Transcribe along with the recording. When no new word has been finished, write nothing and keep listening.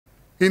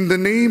In the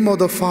name of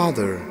the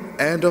Father,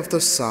 and of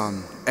the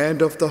Son,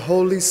 and of the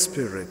Holy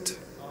Spirit.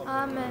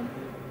 Amen.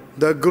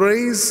 The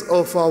grace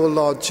of our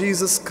Lord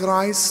Jesus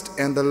Christ,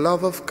 and the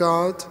love of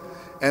God,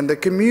 and the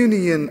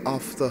communion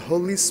of the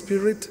Holy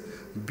Spirit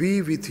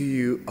be with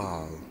you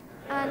all.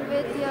 And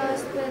with your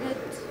spirit.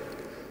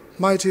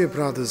 My dear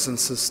brothers and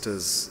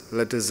sisters,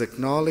 let us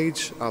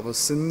acknowledge our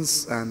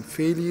sins and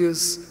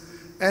failures,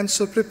 and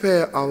so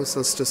prepare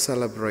ourselves to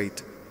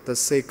celebrate the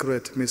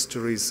sacred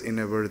mysteries in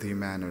a worthy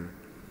manner.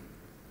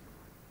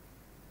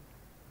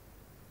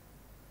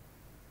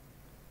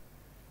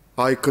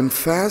 I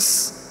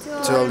confess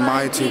to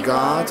Almighty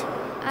God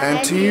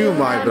and to you,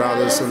 my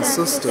brothers and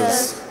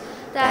sisters,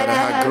 that I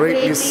have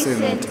greatly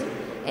sinned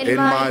in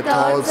my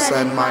thoughts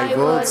and my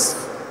words,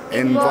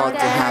 in what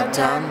I have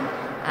done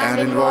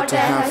and in what I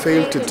have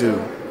failed to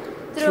do,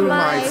 through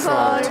my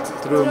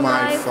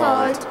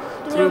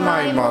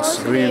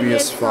most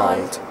grievous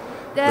fault.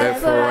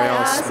 Therefore I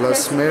ask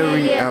Blessed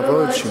Mary, a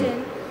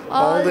Virgin,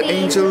 all the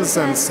angels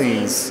and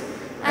saints,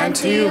 and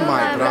to you,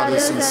 my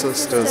brothers and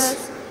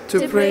sisters,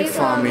 to pray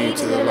for me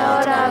to the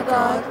Lord our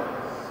God.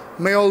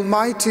 May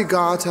Almighty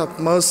God have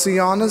mercy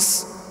on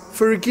us,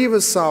 forgive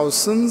us our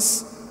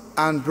sins,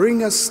 and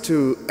bring us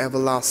to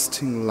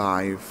everlasting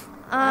life.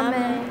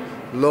 Amen.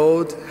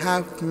 Lord,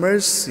 have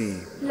mercy.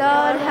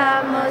 Lord,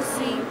 have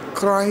mercy.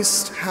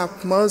 Christ,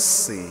 have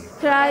mercy.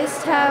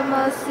 Christ, have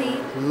mercy.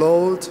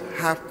 Lord,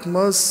 have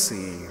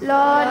mercy.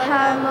 Lord,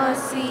 have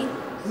mercy.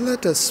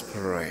 Let us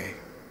pray.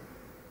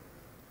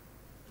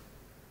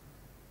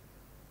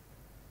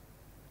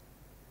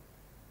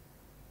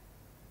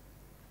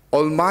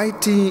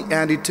 Almighty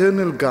and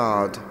eternal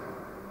God,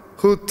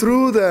 who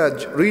through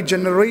the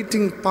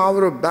regenerating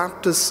power of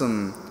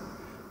baptism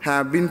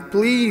have been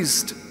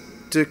pleased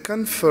to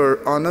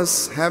confer on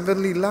us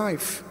heavenly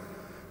life,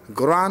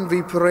 grant,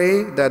 we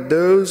pray, that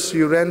those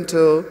you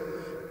render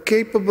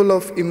capable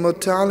of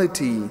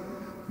immortality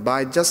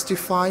by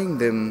justifying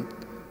them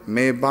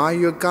may by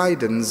your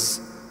guidance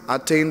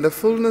attain the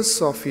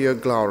fullness of your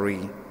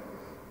glory.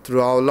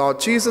 Through our Lord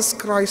Jesus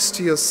Christ,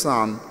 your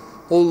Son,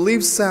 who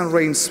lives and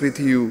reigns with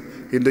you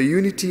in the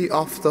unity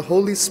of the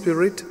Holy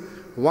Spirit,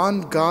 one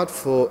God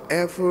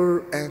forever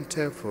and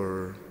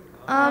ever.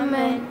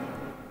 Amen.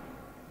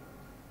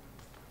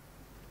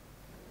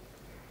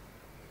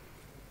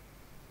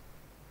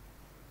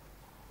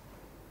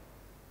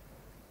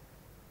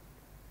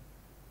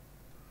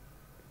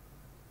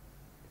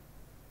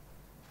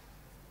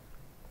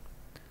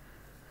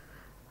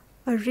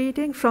 A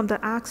reading from the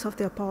Acts of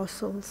the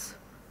Apostles.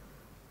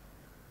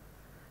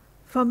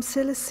 From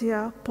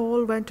Cilicia,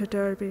 Paul went to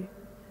Derbe,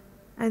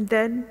 and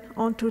then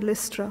on to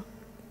Lystra.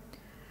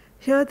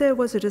 Here there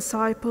was a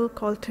disciple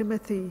called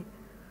Timothy,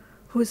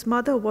 whose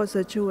mother was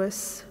a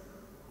Jewess,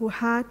 who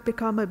had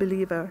become a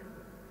believer,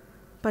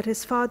 but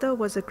his father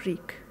was a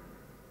Greek.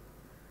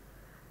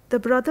 The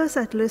brothers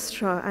at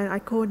Lystra and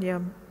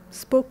Iconium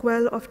spoke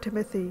well of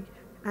Timothy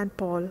and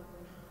Paul,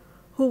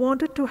 who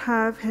wanted to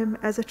have him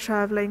as a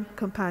traveling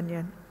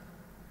companion,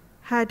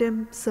 had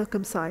him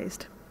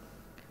circumcised.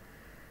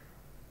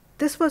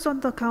 This was on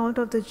the account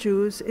of the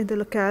Jews in the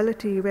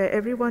locality where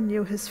everyone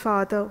knew his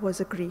father was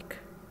a Greek.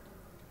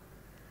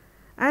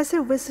 As they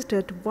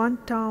visited one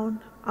town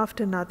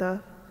after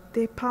another,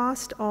 they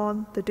passed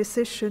on the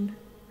decision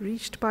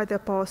reached by the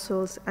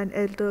apostles and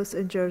elders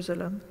in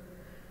Jerusalem,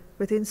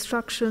 with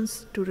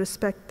instructions to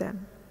respect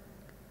them.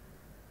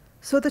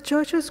 So the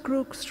churches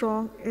grew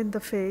strong in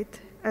the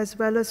faith, as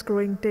well as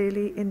growing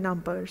daily in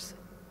numbers.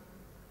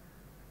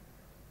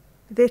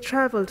 They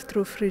traveled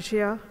through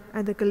Phrygia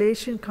and the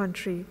Galatian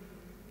country,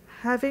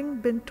 having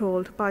been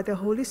told by the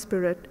Holy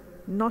Spirit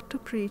not to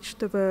preach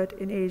the word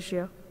in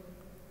Asia.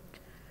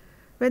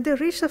 When they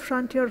reached the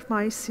frontier of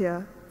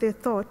Mysia, they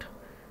thought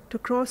to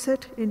cross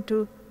it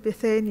into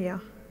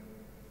Bithynia.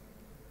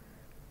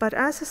 But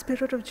as the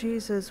Spirit of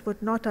Jesus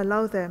would not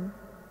allow them,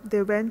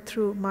 they went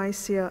through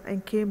Mysia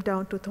and came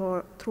down to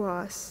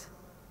Troas.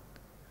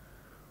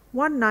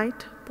 One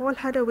night, Paul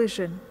had a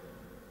vision.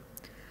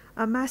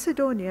 A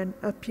Macedonian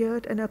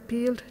appeared and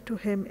appealed to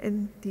him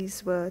in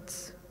these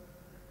words,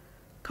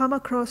 "Come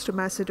across to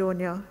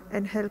Macedonia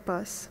and help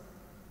us."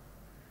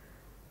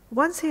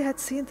 Once he had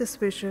seen this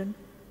vision,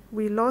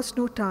 we lost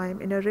no time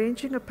in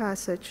arranging a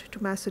passage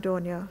to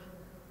Macedonia,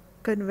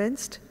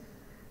 convinced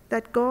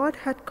that God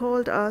had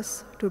called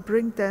us to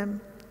bring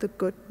them the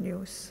good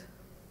news.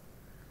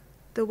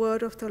 The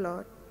word of the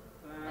Lord.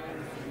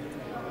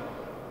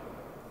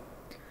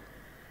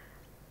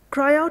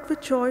 Cry out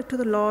with joy to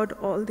the Lord,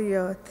 all the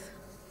earth.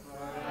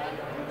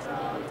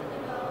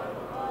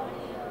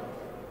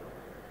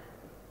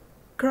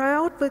 Cry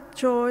out with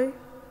joy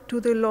to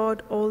the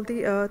Lord, all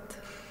the earth.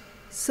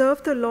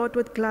 Serve the Lord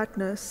with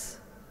gladness.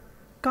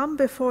 Come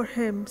before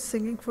him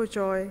singing for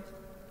joy.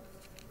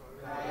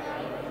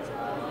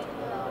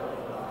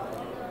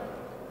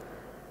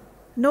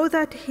 Know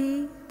that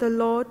he, the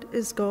Lord,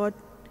 is God.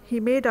 He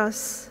made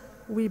us,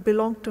 we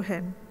belong to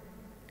him.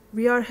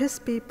 We are his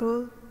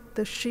people,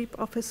 the sheep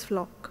of his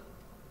flock.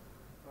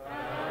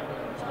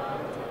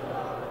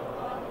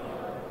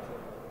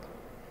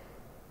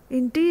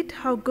 Indeed,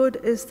 how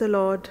good is the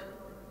Lord,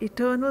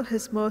 eternal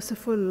his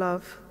merciful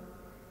love.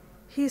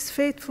 He is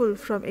faithful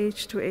from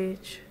age to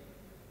age.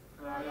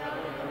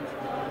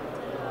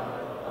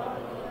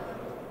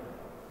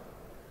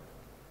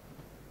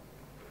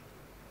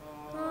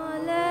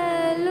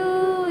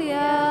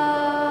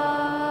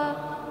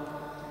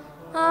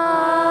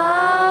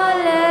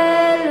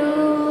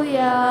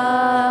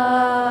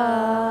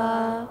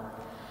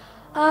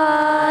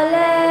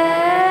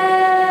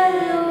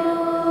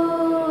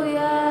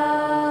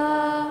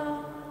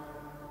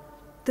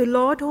 The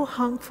Lord who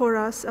hung for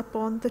us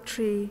upon the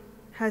tree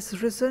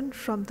has risen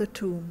from the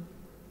tomb.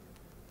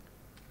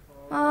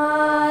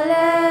 Alleluia.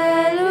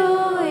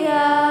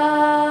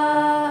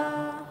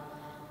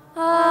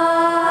 Alleluia.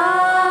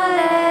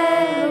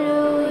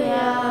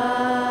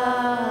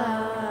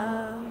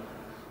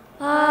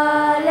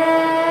 Alleluia.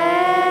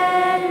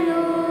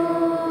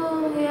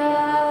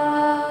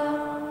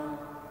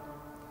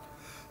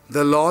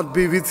 The Lord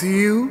be with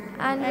you.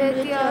 And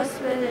with your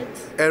spirit.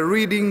 A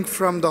reading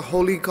from the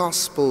Holy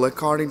Gospel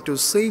according to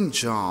St.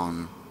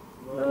 John.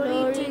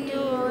 Glory to you,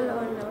 O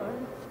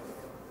Lord.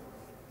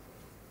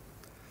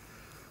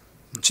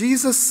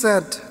 Jesus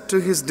said to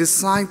his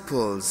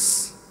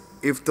disciples,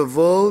 "If the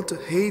world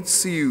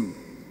hates you,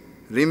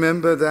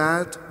 remember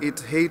that it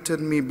hated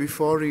me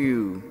before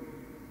you.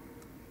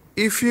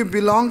 If you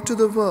belong to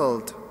the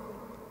world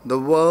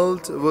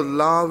will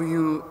love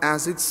you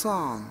as its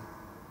own.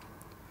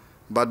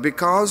 But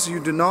because you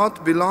do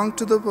not belong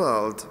to the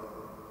world,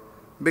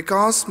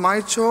 because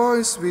my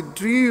choice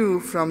withdrew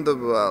you from the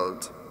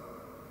world,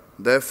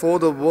 therefore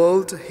the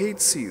world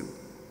hates you.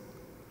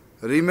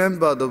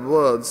 Remember the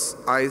words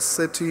I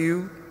said to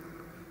you,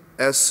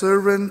 a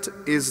servant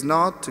is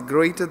not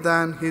greater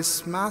than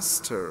his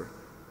master.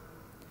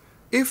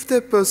 If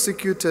they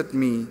persecuted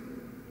me,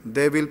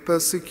 they will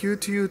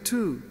persecute you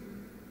too.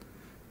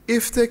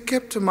 If they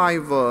kept my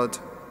word,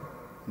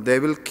 they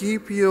will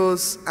keep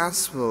yours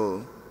as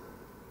well.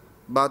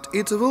 But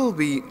it will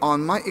be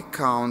on my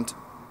account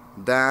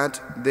that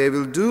they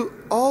will do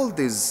all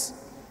this,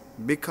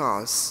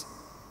 because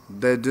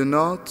they do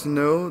not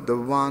know the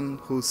one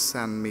who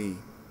sent me."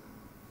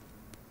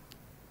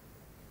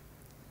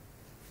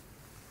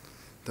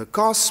 The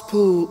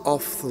Gospel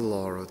of the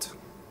Lord.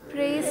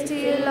 Praise to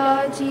you,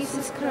 Lord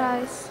Jesus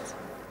Christ.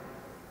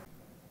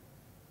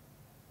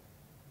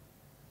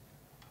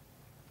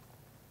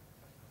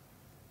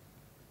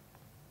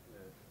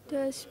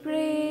 Let us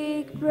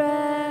break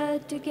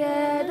bread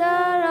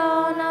together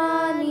on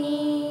our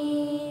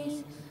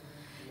knees.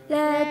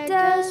 Let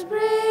us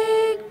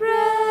break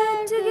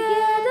bread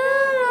together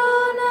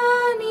on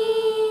our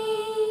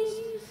knees.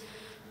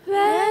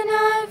 When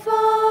I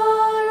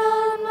fall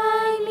on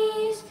my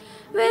knees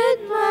with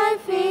my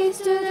face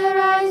to the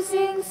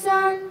rising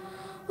sun,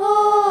 O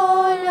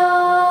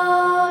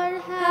Lord,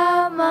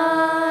 have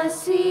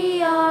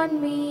mercy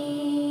on me.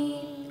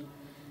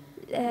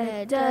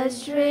 Let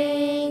us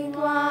drink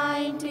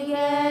wine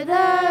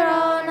together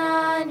on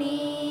our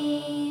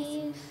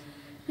knees.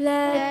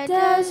 Let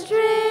us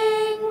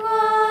drink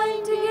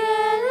wine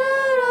together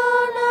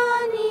on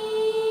our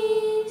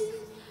knees.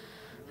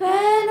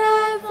 When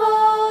I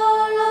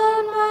fall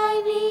on my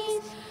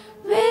knees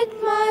with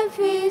my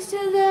face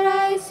to the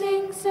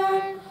rising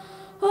sun,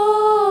 O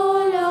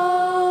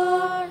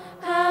Lord,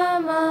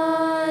 have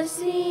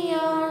mercy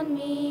on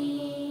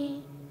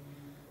me.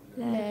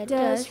 Let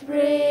us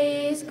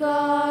praise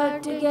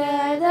God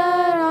together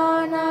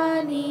on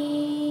our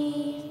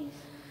knees.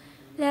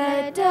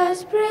 Let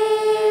us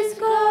praise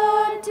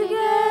God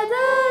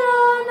together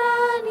on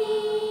our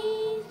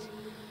knees.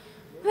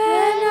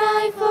 When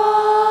I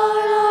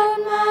fall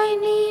on my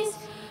knees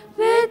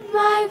with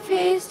my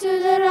face to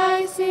the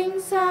rising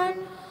sun,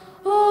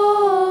 O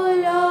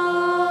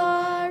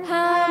Lord,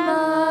 have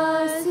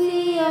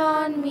mercy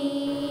on me.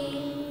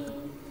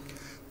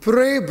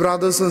 Pray,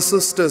 brothers and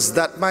sisters,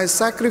 that my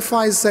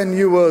sacrifice and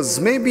yours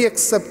may be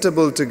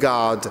acceptable to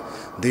God,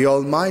 the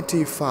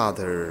Almighty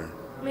Father.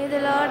 May the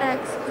Lord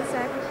accept the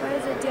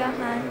sacrifice at your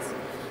hands,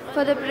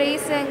 for the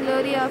praise and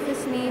glory of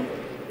his name,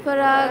 for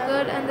our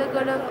good and the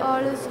good of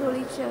all his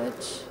holy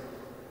church.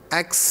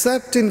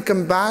 Accept in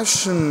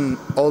compassion,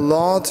 O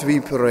Lord, we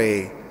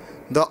pray,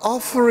 the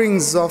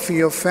offerings of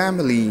your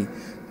family,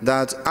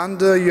 that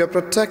under your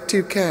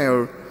protective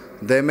care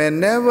they may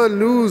never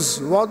lose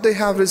what they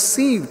have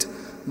received,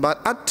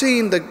 but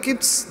attain the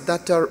gifts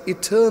that are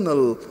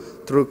eternal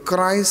through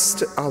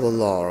Christ our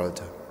Lord.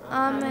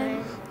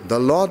 Amen. The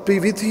Lord be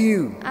with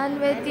you.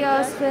 And with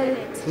your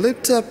spirit.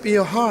 Lift up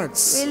your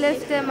hearts. We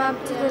lift them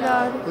up to the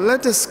Lord.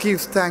 Let us give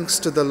thanks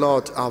to the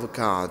Lord our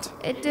God.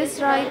 It is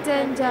right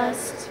and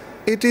just.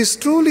 It is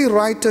truly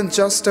right and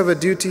just, our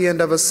duty and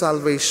our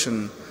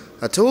salvation,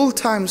 at all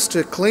times to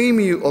acclaim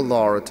you, O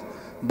Lord,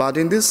 but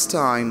in this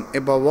time,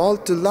 above all,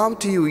 to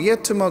love you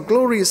yet more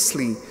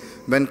gloriously,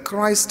 when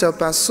Christ our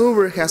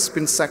Passover has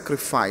been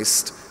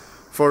sacrificed.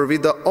 For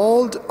with the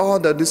old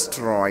order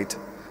destroyed,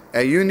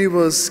 a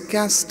universe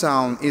cast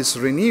down is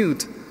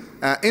renewed,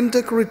 an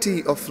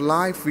integrity of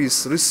life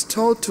is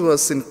restored to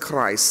us in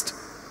Christ.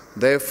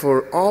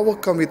 Therefore,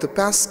 overcome with the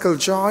paschal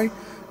joy,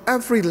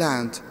 every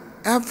land,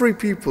 every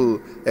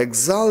people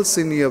exults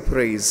in your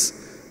praise,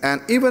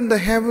 and even the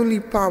heavenly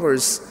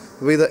powers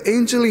with the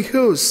angelic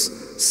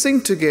hosts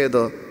sing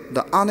together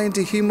the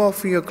unending hymn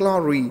of your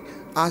glory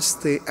as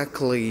they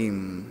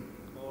acclaim.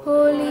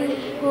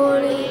 Holy,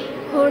 holy,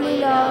 holy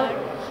Lord,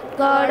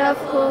 God of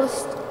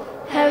hosts,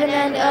 heaven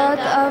and earth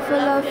are full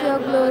of your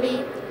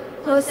glory.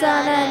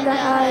 Hosanna in the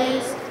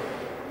highest.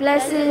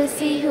 Blessed is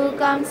he who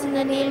comes in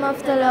the name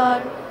of the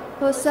Lord.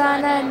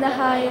 Hosanna in the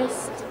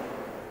highest.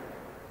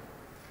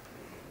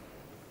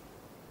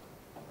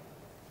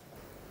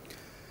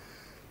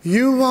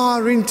 You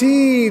are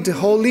indeed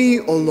holy,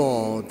 O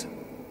Lord,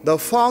 the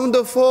fount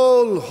of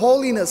all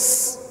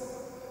holiness.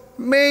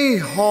 May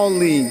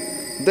holy,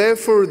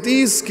 therefore,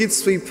 these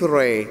gifts we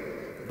pray,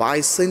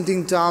 by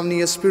sending down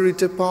your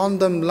Spirit upon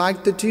them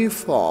like the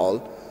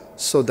dewfall,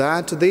 so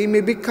that they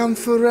may become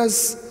for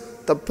us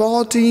the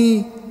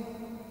body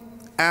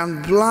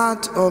and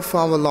blood of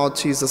our Lord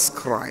Jesus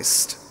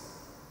Christ.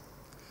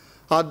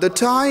 At the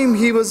time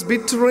he was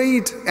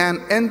betrayed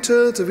and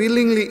entered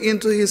willingly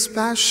into his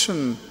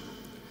passion,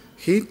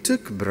 he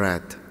took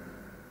bread,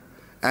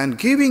 and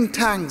giving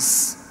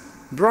thanks,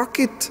 broke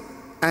it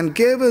and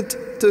gave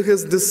it to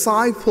his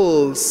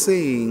disciples,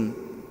 saying,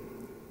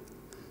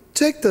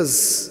 "Take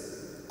this,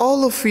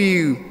 all of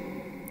you,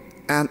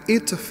 and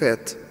eat of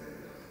it,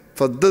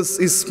 for this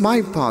is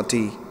my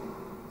body,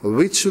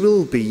 which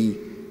will be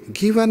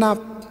given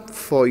up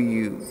for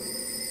you."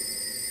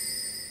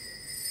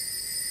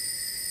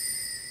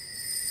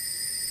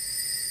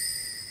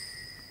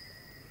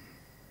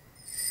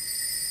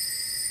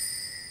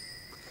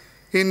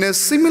 In a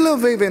similar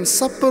way, when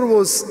supper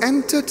was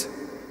ended,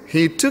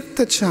 he took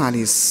the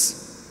chalice,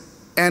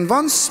 and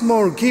once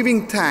more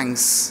giving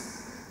thanks,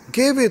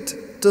 gave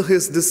it to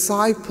his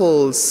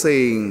disciples,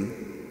 saying,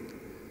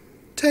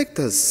 "Take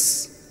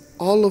this,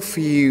 all of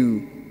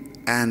you,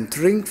 and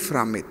drink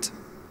from it.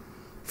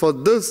 For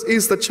this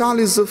is the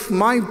chalice of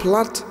my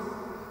blood,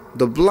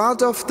 the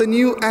blood of the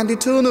new and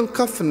eternal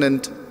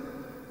covenant,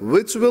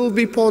 which will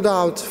be poured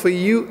out for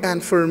you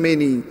and for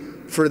many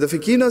for the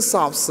forgiveness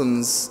of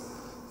sins.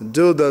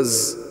 Do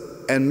this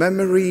in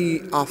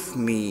memory of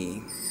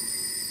me."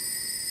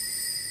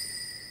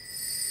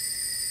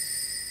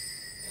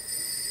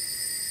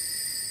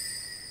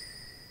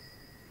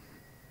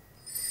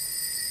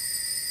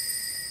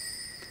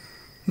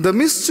 The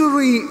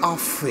mystery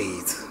of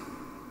faith.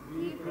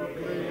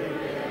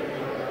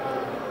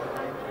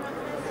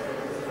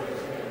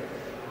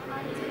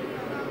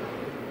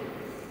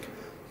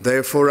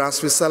 Therefore,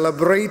 as we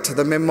celebrate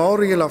the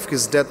memorial of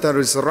his death and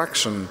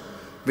resurrection,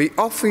 we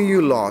offer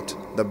you, Lord,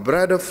 the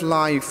bread of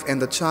life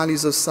and the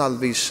chalice of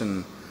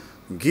salvation,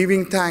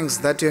 giving thanks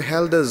that you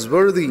held us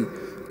worthy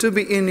to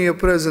be in your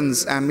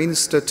presence and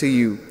minister to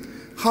you.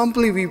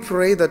 Humbly we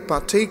pray that,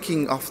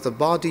 partaking of the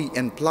body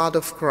and blood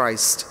of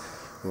Christ,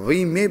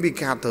 we may be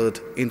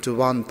gathered into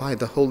one by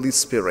the Holy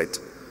Spirit.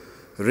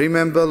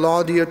 Remember,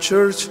 Lord, your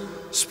church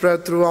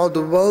spread throughout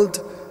the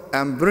world,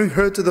 and bring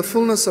her to the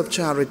fullness of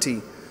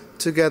charity,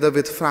 together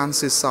with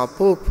Francis our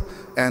Pope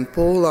and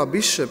Paul our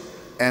Bishop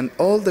and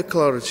all the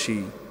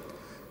clergy.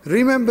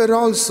 Remember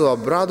also our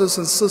brothers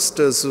and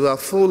sisters who have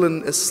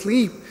fallen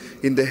asleep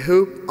in the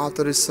hope of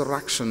the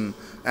resurrection,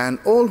 and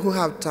all who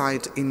have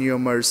died in your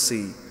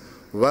mercy.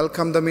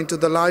 Welcome them into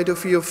the light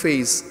of your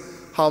face.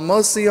 Have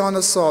mercy on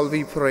us all,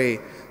 we pray,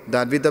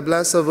 that with the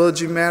Blessed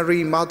Virgin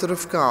Mary, Mother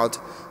of God,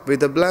 with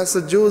the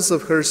Blessed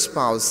Joseph, her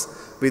spouse,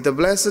 with the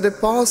blessed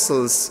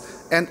apostles,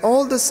 and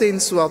all the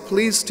saints who are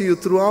pleased to you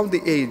throughout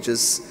the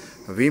ages,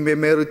 we may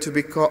merit to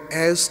be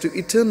heirs to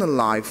eternal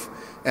life,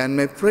 and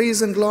may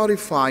praise and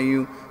glorify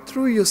you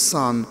through your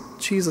Son,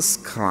 Jesus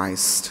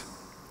Christ.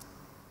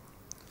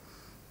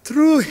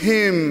 Through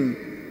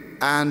him,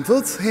 and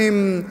with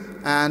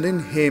him, and in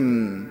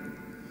him,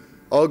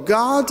 O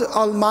God,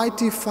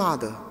 Almighty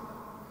Father,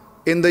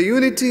 in the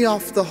unity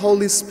of the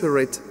Holy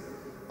Spirit,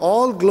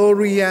 all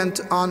glory and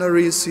honor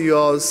is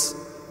yours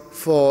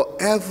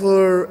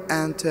forever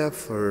and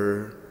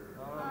ever.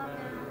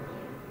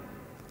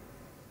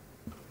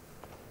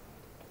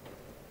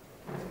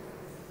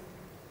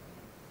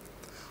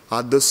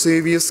 At the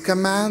Saviour's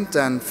command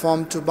and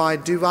formed by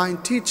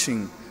divine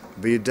teaching,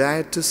 we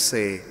dare to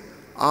say,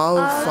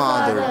 Our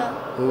Father,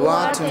 who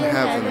art in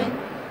heaven,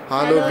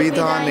 hallowed be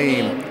thy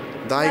name.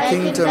 Thy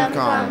kingdom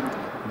come,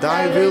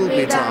 thy will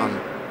be done,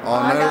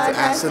 on earth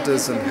as it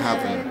is in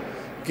heaven.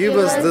 Give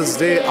us this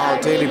day our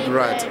daily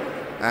bread,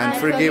 and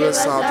forgive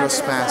us our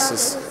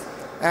trespasses,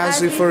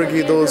 as we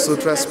forgive those who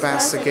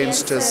trespass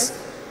against us.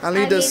 And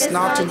lead us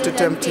not into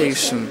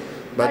temptation,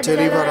 but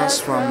deliver us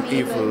from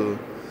evil.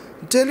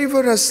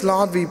 Deliver us,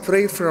 Lord, we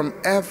pray, from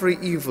every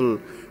evil.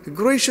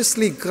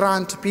 Graciously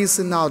grant peace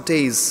in our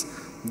days,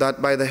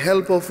 that by the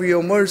help of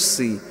your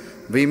mercy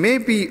we may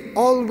be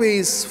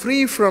always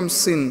free from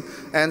sin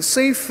and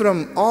safe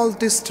from all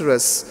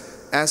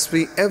distress, as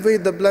we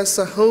await the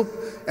blessed hope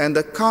and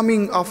the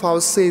coming of our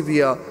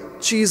Savior,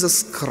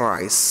 Jesus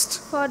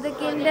Christ. For the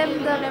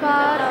kingdom, the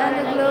power,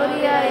 and the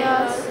glory are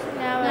yours,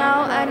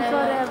 now and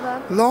forever.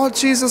 Lord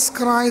Jesus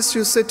Christ,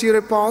 you said to your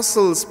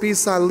apostles,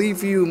 "Peace I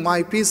leave you,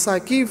 my peace I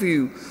give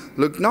you."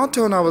 Look not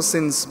on our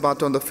sins,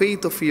 but on the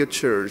faith of your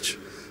church,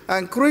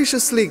 and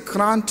graciously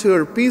grant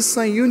her peace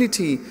and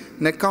unity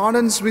in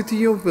accordance with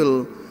your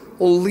will,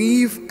 who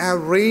live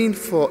and reign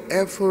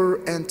forever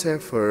and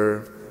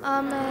ever.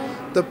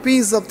 Amen. The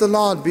peace of the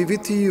Lord be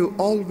with you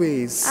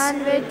always.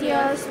 And with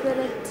your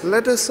spirit.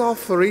 Let us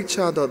offer each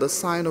other the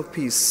sign of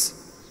peace.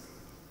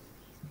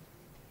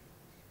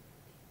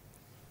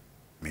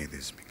 May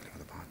this be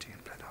the body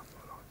and blood of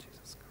our Lord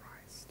Jesus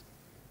Christ.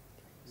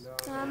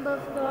 Lamb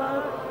of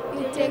God,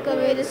 you take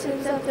away the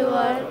sins of the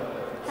world.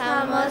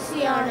 Have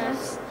mercy on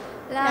us.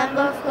 Lamb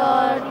of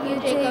God, you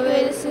take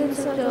away the sins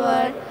of the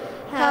world.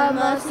 Have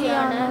mercy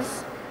on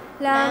us.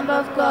 Lamb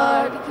of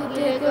God, you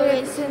take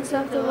away the sins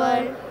of the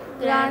world.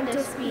 Grant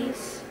us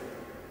peace.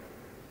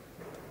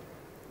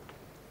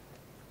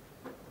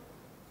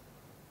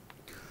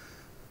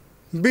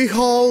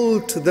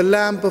 Behold the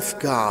Lamb of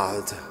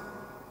God.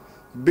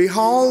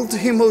 Behold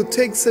him who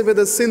takes away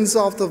the sins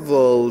of the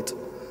world.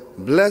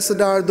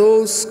 Blessed are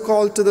those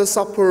called to the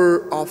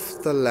supper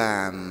of the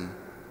Lamb.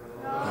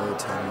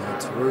 Lord, I am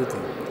not worthy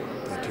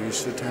that you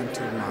should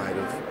enter my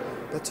roof,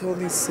 but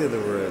only say the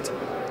word,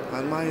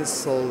 and my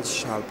soul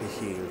shall be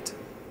healed.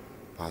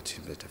 Body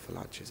and blood of the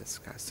Lord Jesus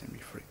Christ, in me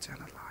for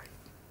eternal life.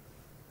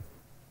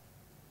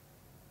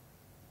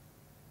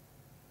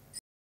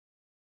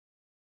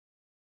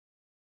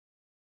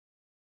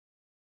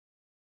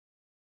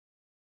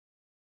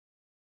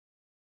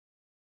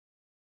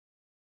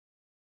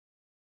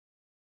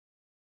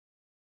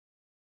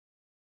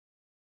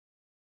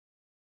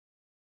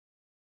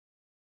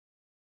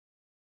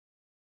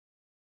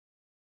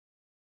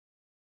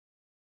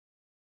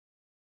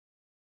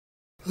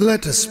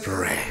 Let us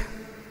pray.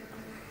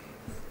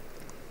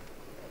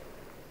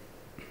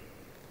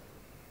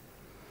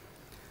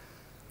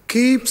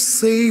 Keep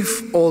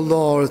safe, O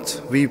Lord,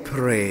 we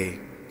pray,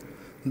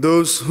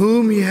 those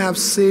whom you have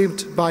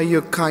saved by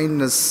your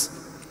kindness,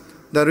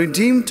 the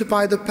redeemed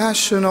by the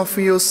passion of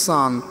your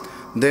Son.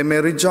 They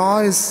may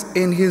rejoice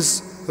in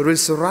his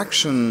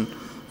resurrection,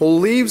 who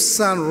lives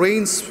and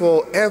reigns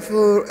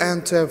forever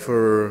and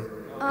ever.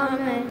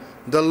 Amen.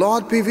 The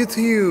Lord be with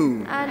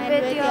you. And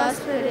with your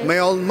spirit. May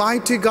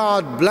Almighty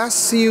God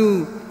bless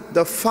you,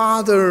 the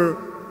Father,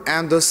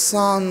 and the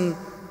Son,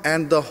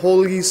 and the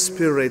Holy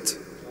Spirit.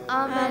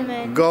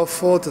 Amen. Go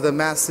forth, the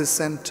Mass is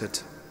ended.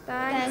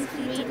 Thanks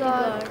be to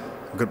God.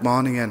 Good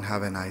morning and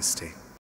have a nice day.